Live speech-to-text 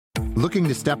Looking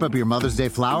to step up your Mother's Day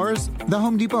flowers? The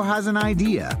Home Depot has an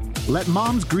idea. Let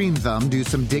Mom's Green Thumb do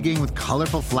some digging with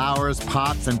colorful flowers,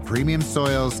 pots, and premium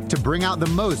soils to bring out the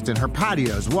most in her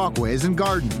patios, walkways, and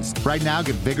gardens. Right now,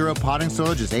 get Vigoro potting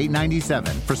soil just $8.97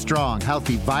 for strong,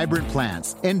 healthy, vibrant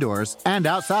plants, indoors and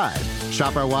outside.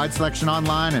 Shop our wide selection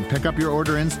online and pick up your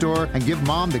order in-store and give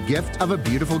Mom the gift of a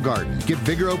beautiful garden. Get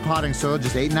Vigoro potting soil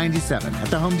just $8.97 at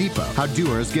the Home Depot. How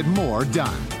doers get more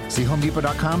done. See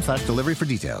homedepot.com/delivery for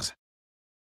details.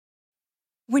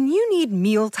 When you need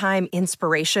mealtime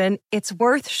inspiration, it's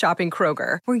worth shopping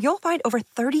Kroger, where you'll find over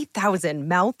 30,000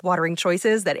 mouth-watering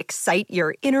choices that excite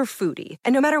your inner foodie.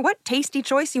 And no matter what tasty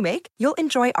choice you make, you'll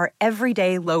enjoy our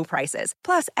everyday low prices,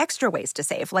 plus extra ways to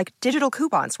save, like digital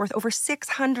coupons worth over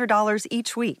 $600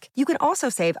 each week. You can also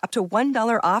save up to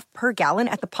 $1 off per gallon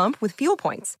at the pump with fuel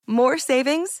points. More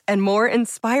savings and more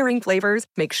inspiring flavors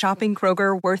make shopping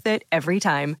Kroger worth it every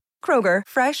time. Kroger,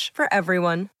 fresh for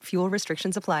everyone. Fuel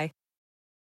restrictions apply.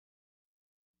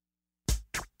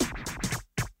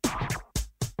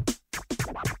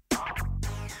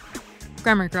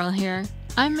 Grammar Girl here.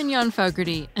 I'm Mignon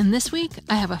Fogarty, and this week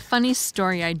I have a funny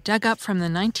story I dug up from the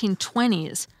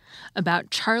 1920s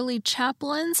about Charlie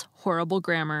Chaplin's horrible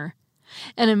grammar,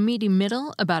 and a meaty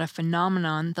middle about a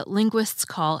phenomenon that linguists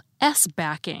call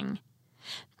S-backing.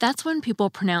 That's when people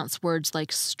pronounce words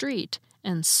like street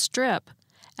and strip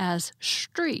as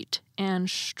street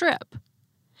and strip.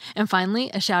 And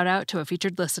finally, a shout out to a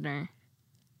featured listener.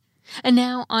 And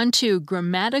now on to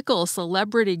grammatical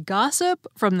celebrity gossip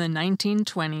from the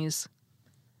 1920s.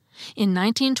 In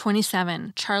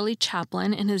 1927, Charlie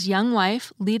Chaplin and his young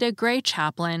wife, Lida Gray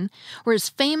Chaplin, were as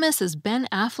famous as Ben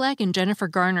Affleck and Jennifer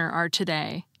Garner are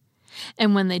today.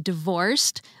 And when they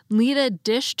divorced, Lida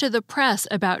dished to the press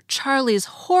about Charlie's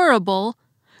horrible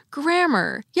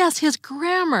grammar. Yes, his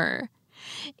grammar.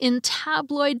 In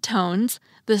tabloid tones,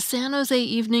 the San Jose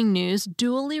Evening News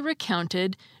duly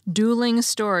recounted dueling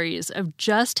stories of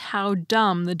just how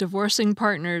dumb the divorcing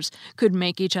partners could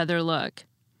make each other look.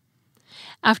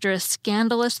 After a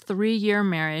scandalous 3-year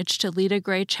marriage to Lida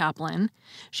Gray Chaplin,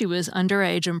 she was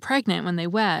underage and pregnant when they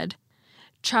wed,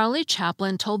 Charlie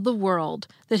Chaplin told the world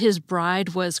that his bride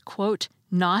was, quote,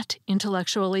 not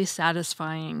intellectually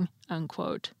satisfying,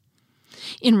 unquote.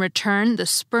 In return, the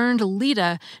spurned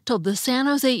Lida told the San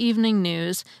Jose Evening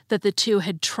News that the two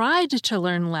had tried to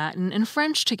learn Latin and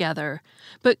French together,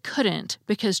 but couldn't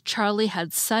because Charlie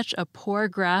had such a poor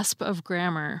grasp of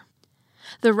grammar.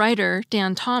 The writer,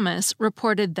 Dan Thomas,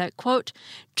 reported that, quote,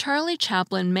 Charlie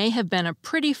Chaplin may have been a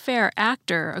pretty fair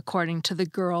actor, according to the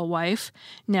girl wife,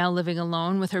 now living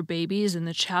alone with her babies in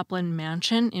the Chaplin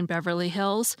mansion in Beverly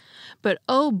Hills, but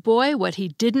oh boy, what he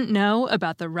didn't know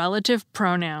about the relative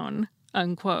pronoun.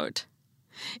 Unquote.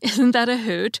 Isn't that a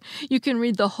hoot? You can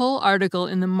read the whole article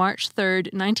in the March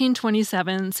 3rd,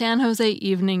 1927 San Jose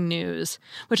Evening News,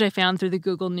 which I found through the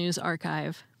Google News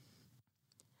archive.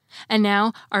 And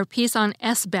now, our piece on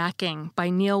S-backing by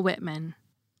Neil Whitman.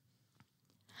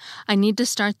 I need to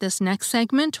start this next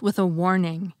segment with a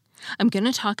warning. I'm going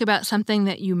to talk about something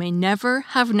that you may never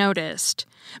have noticed,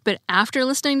 but after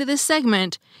listening to this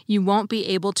segment, you won't be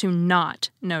able to not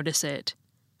notice it.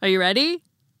 Are you ready?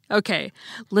 Okay,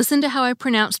 listen to how I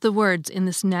pronounce the words in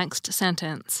this next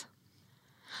sentence.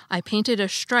 I painted a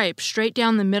stripe straight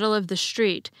down the middle of the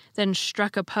street, then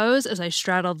struck a pose as I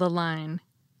straddled the line.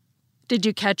 Did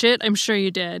you catch it? I'm sure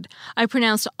you did. I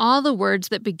pronounced all the words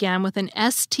that began with an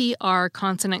STR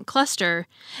consonant cluster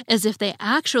as if they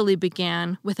actually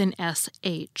began with an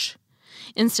SH.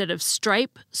 Instead of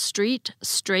stripe, street,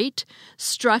 straight,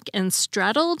 struck, and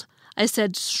straddled, I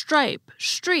said stripe,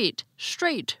 street,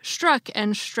 straight, struck,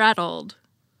 and straddled.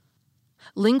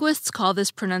 Linguists call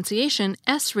this pronunciation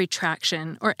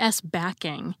S-retraction or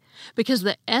S-backing because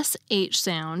the SH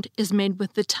sound is made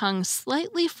with the tongue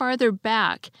slightly farther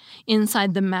back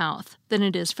inside the mouth than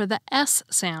it is for the S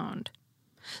sound.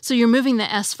 So you're moving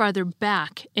the S farther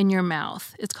back in your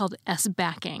mouth. It's called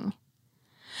S-backing.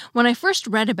 When I first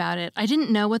read about it, I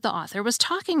didn't know what the author was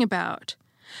talking about.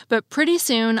 But pretty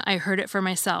soon I heard it for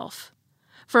myself.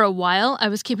 For a while, I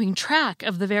was keeping track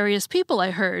of the various people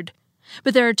I heard,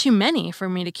 but there are too many for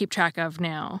me to keep track of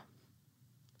now.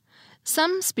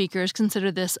 Some speakers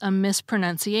consider this a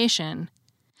mispronunciation,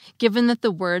 given that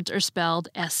the words are spelled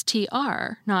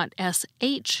STR, not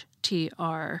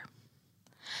SHTR.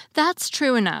 That's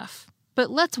true enough, but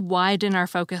let's widen our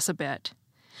focus a bit.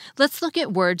 Let's look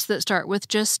at words that start with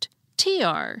just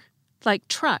TR, like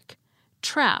truck,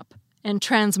 trap, and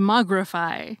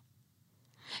transmogrify.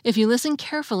 If you listen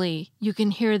carefully, you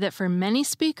can hear that for many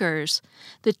speakers,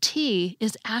 the T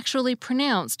is actually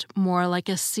pronounced more like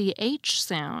a CH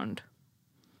sound.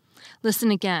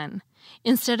 Listen again.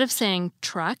 Instead of saying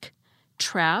truck,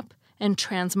 trap, and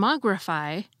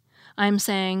transmogrify, I'm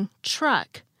saying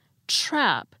truck,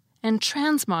 trap, and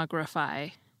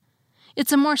transmogrify.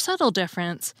 It's a more subtle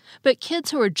difference, but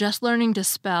kids who are just learning to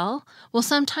spell will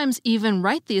sometimes even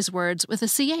write these words with a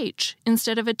CH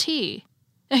instead of a T.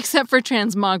 Except for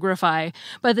transmogrify.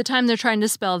 By the time they're trying to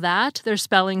spell that, their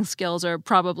spelling skills are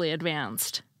probably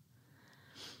advanced.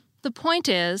 The point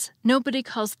is, nobody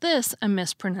calls this a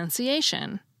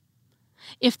mispronunciation.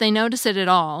 If they notice it at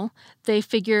all, they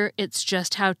figure it's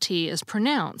just how T is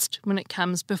pronounced when it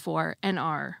comes before an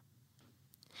R.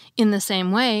 In the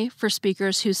same way, for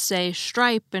speakers who say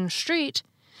stripe and street,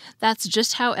 that's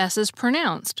just how S is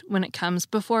pronounced when it comes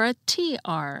before a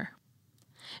TR.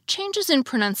 Changes in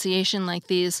pronunciation like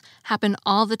these happen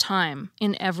all the time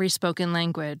in every spoken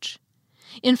language.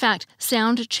 In fact,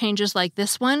 sound changes like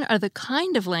this one are the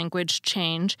kind of language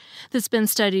change that's been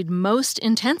studied most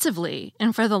intensively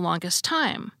and for the longest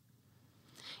time.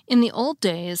 In the old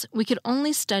days, we could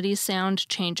only study sound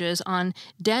changes on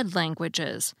dead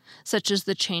languages, such as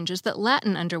the changes that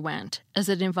Latin underwent as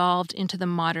it evolved into the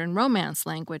modern Romance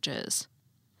languages,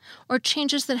 or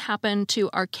changes that happened to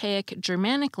archaic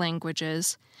Germanic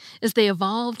languages as they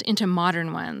evolved into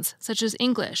modern ones, such as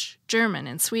English, German,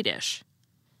 and Swedish.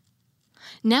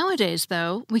 Nowadays,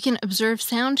 though, we can observe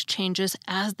sound changes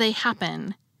as they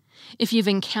happen. If you've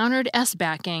encountered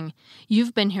S-backing,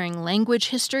 you've been hearing language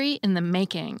history in the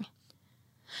making.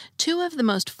 Two of the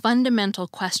most fundamental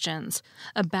questions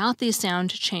about these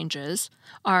sound changes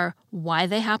are why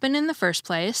they happen in the first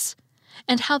place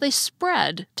and how they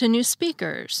spread to new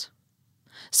speakers.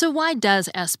 So why does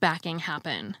S-backing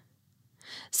happen?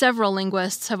 Several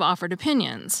linguists have offered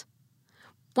opinions.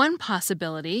 One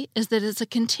possibility is that it's a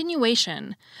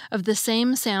continuation of the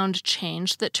same sound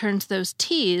change that turns those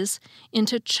T's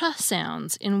into ch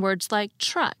sounds in words like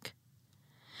truck.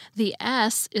 The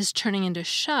S is turning into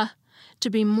sh to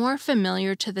be more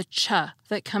familiar to the ch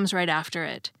that comes right after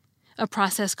it, a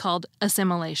process called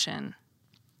assimilation.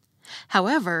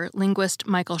 However, linguist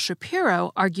Michael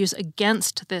Shapiro argues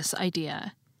against this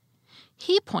idea.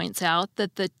 He points out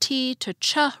that the T to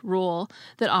ch rule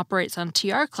that operates on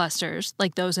TR clusters,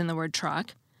 like those in the word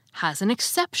truck, has an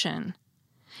exception.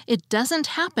 It doesn't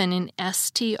happen in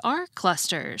STR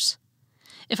clusters.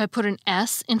 If I put an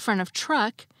S in front of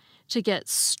truck to get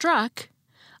struck,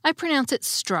 I pronounce it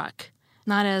struck,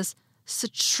 not as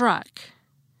struck.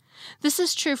 This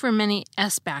is true for many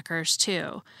S-backers,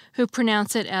 too, who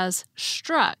pronounce it as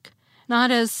struck, not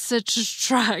as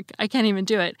struck. I can't even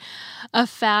do it. A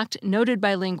fact noted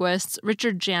by linguists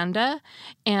Richard Janda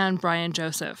and Brian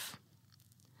Joseph.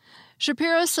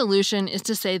 Shapiro's solution is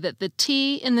to say that the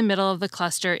T in the middle of the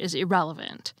cluster is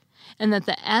irrelevant, and that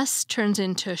the S turns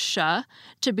into sh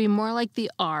to be more like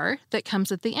the R that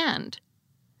comes at the end.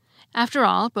 After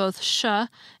all, both sh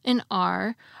and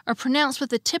R are pronounced with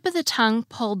the tip of the tongue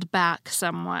pulled back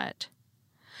somewhat.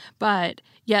 But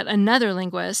yet another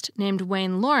linguist named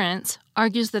Wayne Lawrence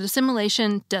argues that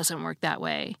assimilation doesn't work that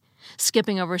way,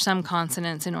 skipping over some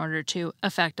consonants in order to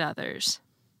affect others.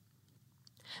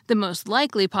 The most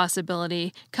likely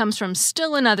possibility comes from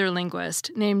still another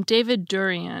linguist named David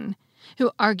Durian,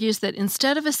 who argues that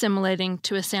instead of assimilating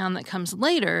to a sound that comes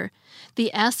later,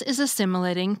 the S is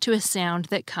assimilating to a sound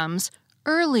that comes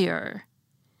earlier.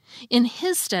 In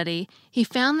his study, he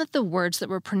found that the words that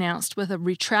were pronounced with a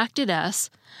retracted S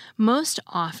most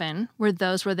often were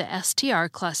those where the STR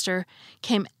cluster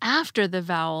came after the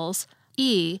vowels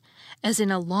E, as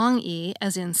in a long E,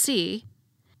 as in see,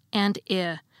 and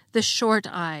I, the short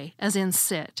I, as in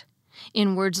sit,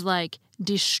 in words like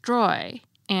destroy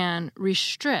and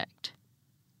restrict.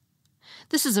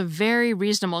 This is a very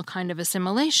reasonable kind of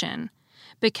assimilation,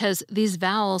 because these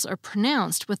vowels are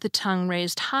pronounced with the tongue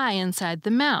raised high inside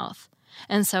the mouth,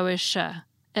 and so is sh,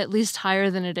 at least higher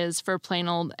than it is for plain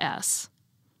old S.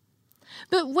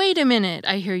 But wait a minute,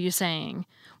 I hear you saying.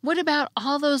 What about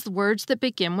all those words that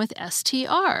begin with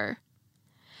STR?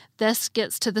 This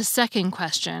gets to the second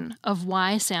question of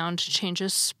why sound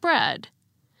changes spread.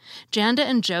 Janda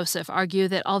and Joseph argue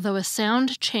that although a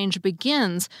sound change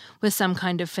begins with some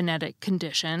kind of phonetic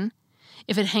condition,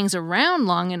 if it hangs around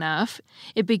long enough,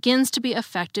 it begins to be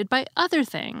affected by other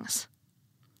things.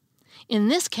 In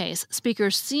this case,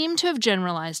 speakers seem to have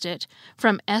generalized it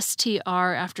from STR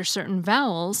after certain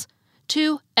vowels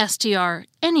to STR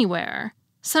anywhere,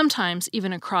 sometimes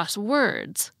even across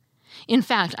words. In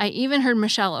fact, I even heard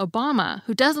Michelle Obama,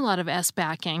 who does a lot of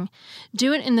S-backing,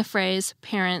 do it in the phrase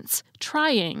parents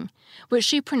trying, which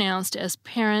she pronounced as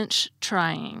parents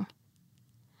trying.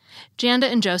 Janda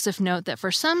and Joseph note that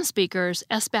for some speakers,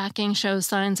 S-backing shows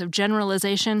signs of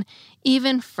generalization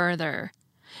even further.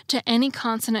 to any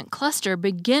consonant cluster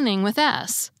beginning with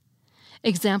S.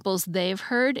 Examples they've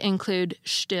heard include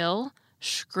still,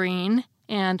 screen,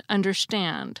 and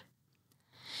understand.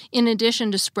 In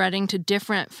addition to spreading to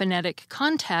different phonetic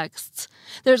contexts,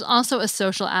 there's also a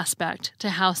social aspect to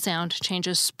how sound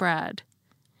changes spread.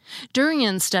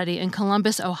 Durian's study in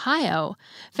Columbus, Ohio,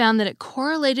 found that it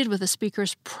correlated with a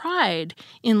speaker's pride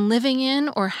in living in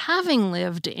or having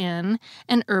lived in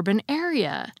an urban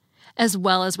area, as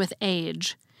well as with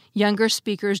age. Younger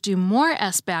speakers do more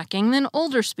S-backing than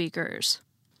older speakers.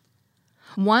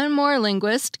 One more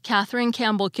linguist, Catherine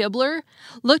Campbell Kibler,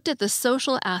 looked at the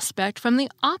social aspect from the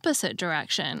opposite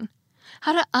direction.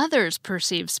 How do others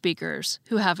perceive speakers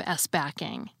who have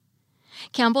S-backing?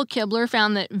 Campbell Kibler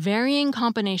found that varying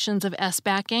combinations of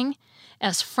S-backing,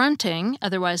 S-fronting,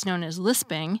 otherwise known as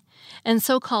lisping, and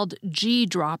so-called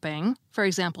G-dropping, for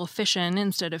example, fishin'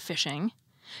 instead of fishing,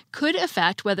 could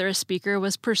affect whether a speaker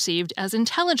was perceived as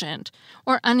intelligent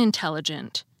or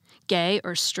unintelligent, gay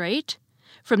or straight,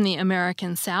 from the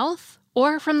American South,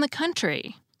 or from the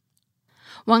country.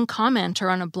 One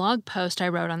commenter on a blog post I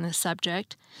wrote on this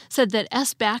subject said that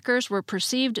S-backers were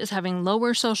perceived as having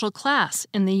lower social class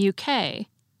in the UK.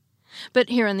 But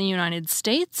here in the United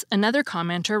States, another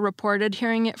commenter reported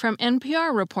hearing it from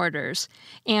NPR reporters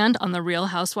and on The Real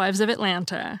Housewives of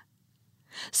Atlanta.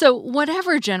 So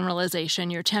whatever generalization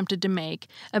you're tempted to make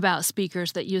about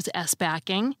speakers that use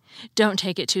S-backing, don't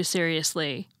take it too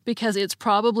seriously, because it's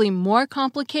probably more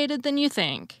complicated than you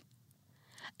think.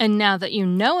 And now that you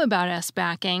know about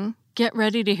S-backing, get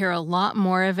ready to hear a lot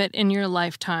more of it in your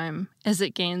lifetime as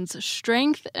it gains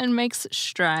strength and makes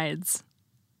strides.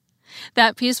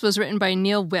 That piece was written by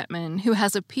Neil Whitman, who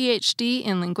has a PhD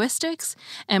in linguistics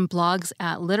and blogs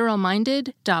at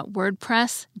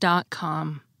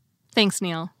literalminded.wordpress.com. Thanks,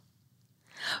 Neil.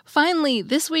 Finally,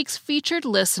 this week's featured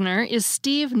listener is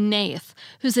Steve Nath,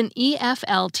 who's an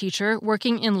EFL teacher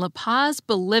working in La Paz,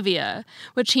 Bolivia,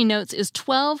 which he notes is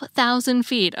 12,000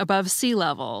 feet above sea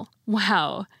level.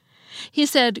 Wow. He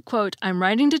said, quote, "I'm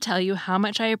writing to tell you how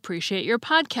much I appreciate your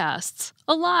podcasts.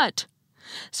 A lot.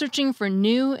 Searching for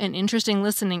new and interesting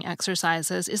listening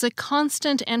exercises is a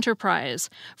constant enterprise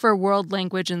for world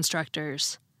language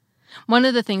instructors. One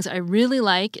of the things I really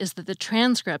like is that the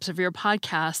transcripts of your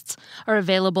podcasts are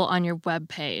available on your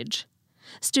webpage.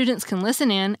 Students can listen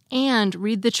in and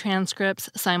read the transcripts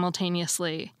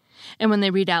simultaneously. And when they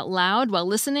read out loud while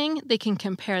listening, they can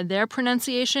compare their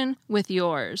pronunciation with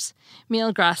yours.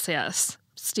 Mil gracias,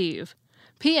 Steve.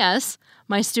 P.S.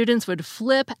 My students would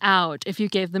flip out if you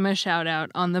gave them a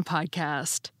shout-out on the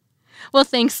podcast." Well,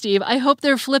 thanks, Steve. I hope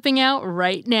they're flipping out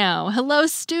right now. Hello,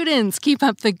 students. Keep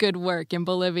up the good work in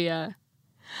Bolivia.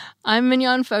 I'm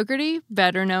Mignon Fogarty,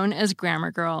 better known as Grammar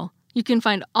Girl. You can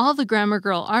find all the Grammar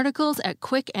Girl articles at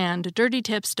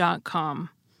quickanddirtytips.com.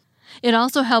 It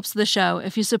also helps the show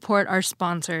if you support our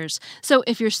sponsors. So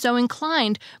if you're so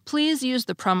inclined, please use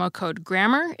the promo code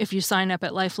GRAMMAR if you sign up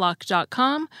at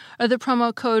lifelock.com or the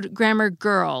promo code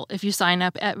GRAMMARGIRL if you sign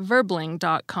up at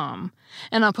verbling.com.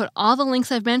 And I'll put all the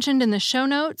links I've mentioned in the show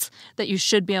notes that you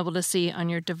should be able to see on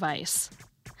your device.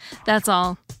 That's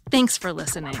all. Thanks for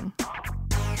listening.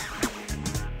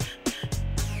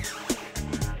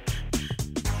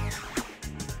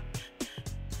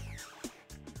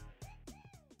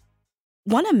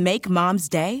 Want to make Mom's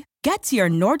day? Get to your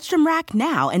Nordstrom Rack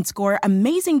now and score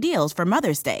amazing deals for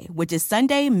Mother's Day, which is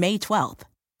Sunday, May 12th.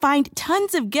 Find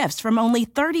tons of gifts from only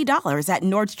 $30 at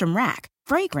Nordstrom Rack.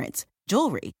 Fragrance,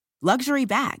 jewelry, luxury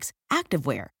bags,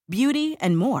 activewear, beauty,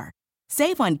 and more.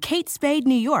 Save on Kate Spade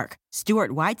New York, Stuart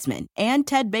Weitzman, and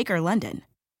Ted Baker London.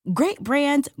 Great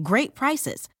brands, great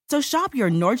prices. So shop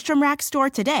your Nordstrom Rack store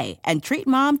today and treat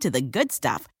Mom to the good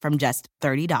stuff from just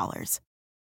 $30.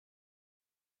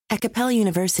 At Capella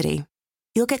University,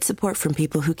 you'll get support from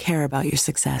people who care about your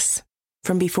success.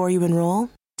 From before you enroll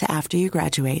to after you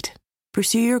graduate,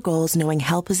 pursue your goals knowing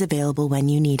help is available when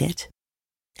you need it.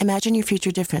 Imagine your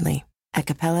future differently at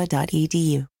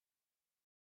capella.edu.